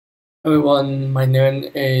Everyone, my name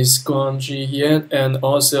is GuangZhi here, and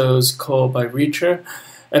also is called by Richard.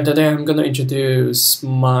 And today I'm gonna introduce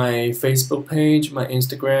my Facebook page, my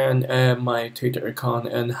Instagram, and my Twitter account,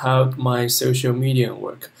 and how my social media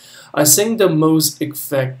work. I think the most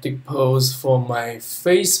effective post for my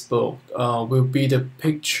Facebook will be the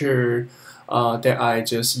picture that I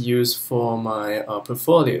just use for my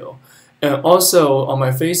portfolio. And also on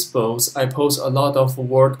my Facebooks, I post a lot of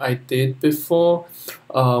work I did before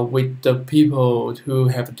with the people who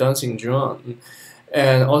have Down syndrome.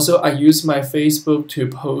 And also I use my Facebook to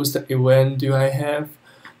post the event do I have.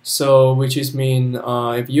 So which is mean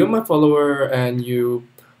if you're my follower and you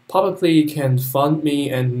probably can fund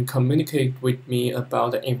me and communicate with me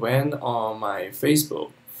about the event on my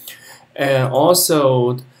Facebook. And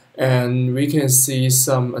also and we can see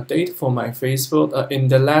some date for my Facebook. In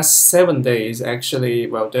the last 7 days, actually,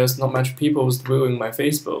 well, there's not much people viewing my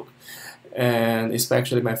Facebook, and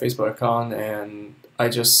especially my Facebook account. And I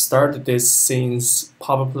just started this since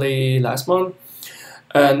probably last month.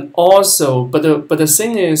 And also, but the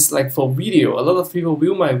thing is, like for video, a lot of people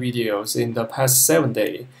view my videos in the past 7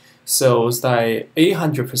 days, so it's like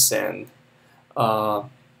 800% uh,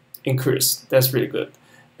 increase. That's really good.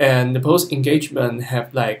 And the post engagement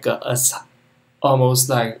have like almost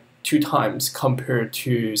like 2 times compared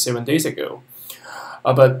to 7 days ago.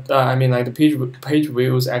 But I mean like the page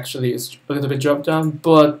views actually is a little bit dropped down,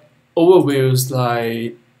 but overviews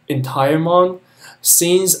like entire month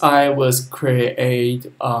since I was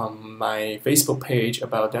create my Facebook page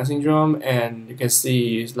about Down syndrome, and you can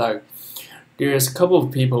see it's like there's a couple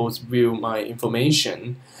of people view my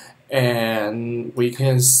information, and we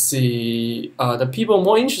can see the people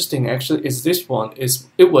more interesting actually is this one.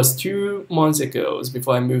 It was 2 months ago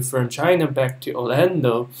before I moved from China back to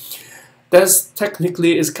Orlando. That's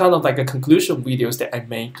technically is kind of like a conclusion videos that I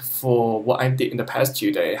make for what I did in the past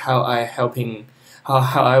 2 days, how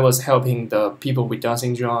I was helping the people with Down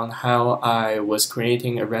syndrome, how I was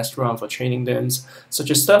creating a restaurant for training them, such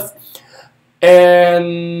a stuff.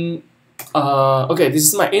 And okay, this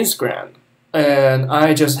is my Instagram, and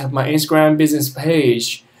I just have my Instagram business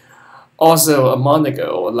page also a month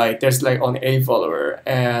ago. Like there's like only 8 follower,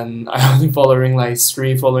 and I only following like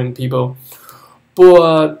 3 following people.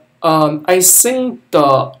 But I think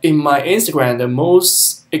the in my Instagram the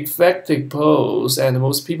most effective post and the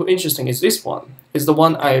most people interesting is this one. It's the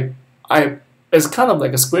one I it's kind of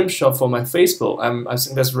like a screenshot for my Facebook. I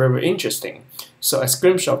think that's very, very interesting. So I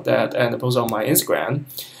screenshot that and post on my Instagram.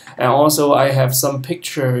 And also I have some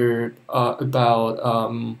picture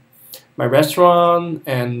about my restaurant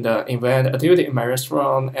and event activity in my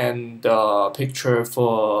restaurant, and picture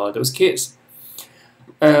for those kids.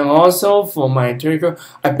 And also for my Twitter,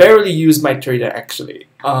 I barely use my Twitter actually.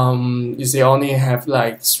 You see, I only have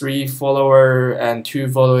like 3 follower and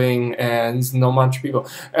 2 following, and not much people.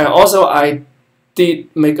 And also I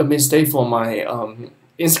did make a mistake for my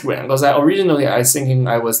Instagram, because I was thinking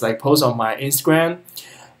I was like post on my Instagram,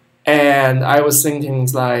 and I was thinking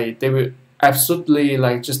like they would absolutely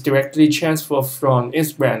like just directly transfer from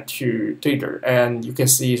Instagram to Twitter, and you can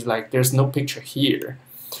see like there's no picture here,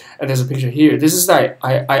 and there's a picture here. This is like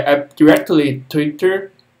I directly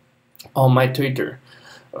Twitter on my Twitter.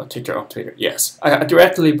 Twitter on Twitter, yes. I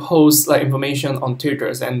directly post like information on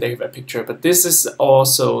Twitter and they have a picture, but this is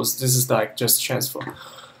like just transfer.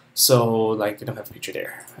 So like you don't have a picture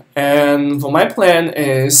there. And for my plan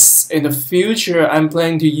is in the future I'm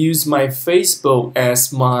planning to use my Facebook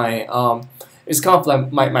as my it's kind of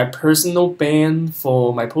like my personal band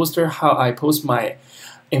for my poster, how I post my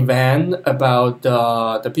event about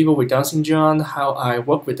the people with Down syndrome, how I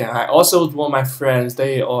work with them. I also want my friends,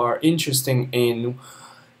 they are interested in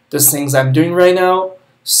the things I'm doing right now.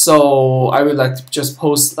 So I would like to just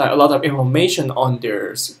post like a lot of information on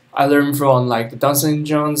theirs. I learned from like the Down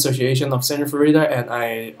syndrome Association of Central Florida, and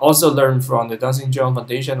I also learned from the Down syndrome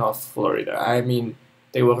Foundation of Florida. I mean,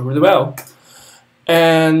 they work really well.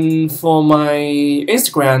 And for my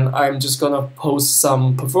Instagram, I'm just gonna post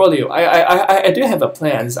some portfolio. I do have a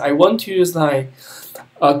plans. I want to use like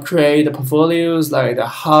create the portfolios like the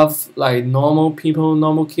half like normal people,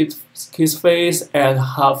 normal kids face, and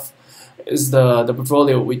half is the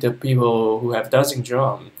portfolio with the people who have Down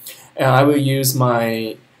syndrome. And I will use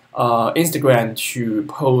my Instagram to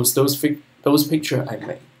post those pictures I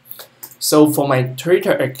made. So for my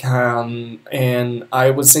Twitter account, and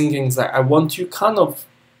I was thinking that I want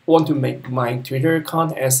to make my Twitter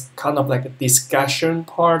account as kind of like a discussion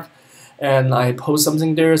part, and I post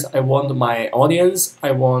something there. I want my audience,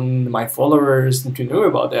 I want my followers to know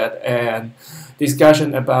about that, and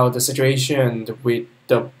discussion about the situation with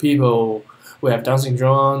the people who have Down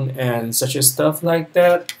syndrome and such a stuff like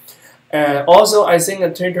that. And also, I think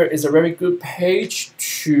that Twitter is a very good page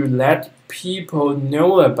to let people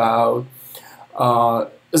know about.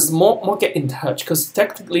 It's more get in touch because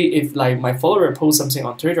technically, if like my follower post something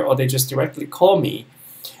on Twitter or they just directly call me,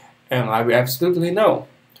 and I will absolutely know.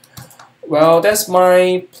 Well, that's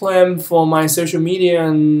my plan for my social media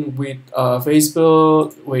and with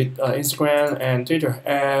Facebook, with Instagram and Twitter.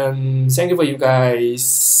 And thank you for you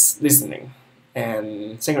guys listening.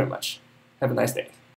 And thank you very much. Have a nice day.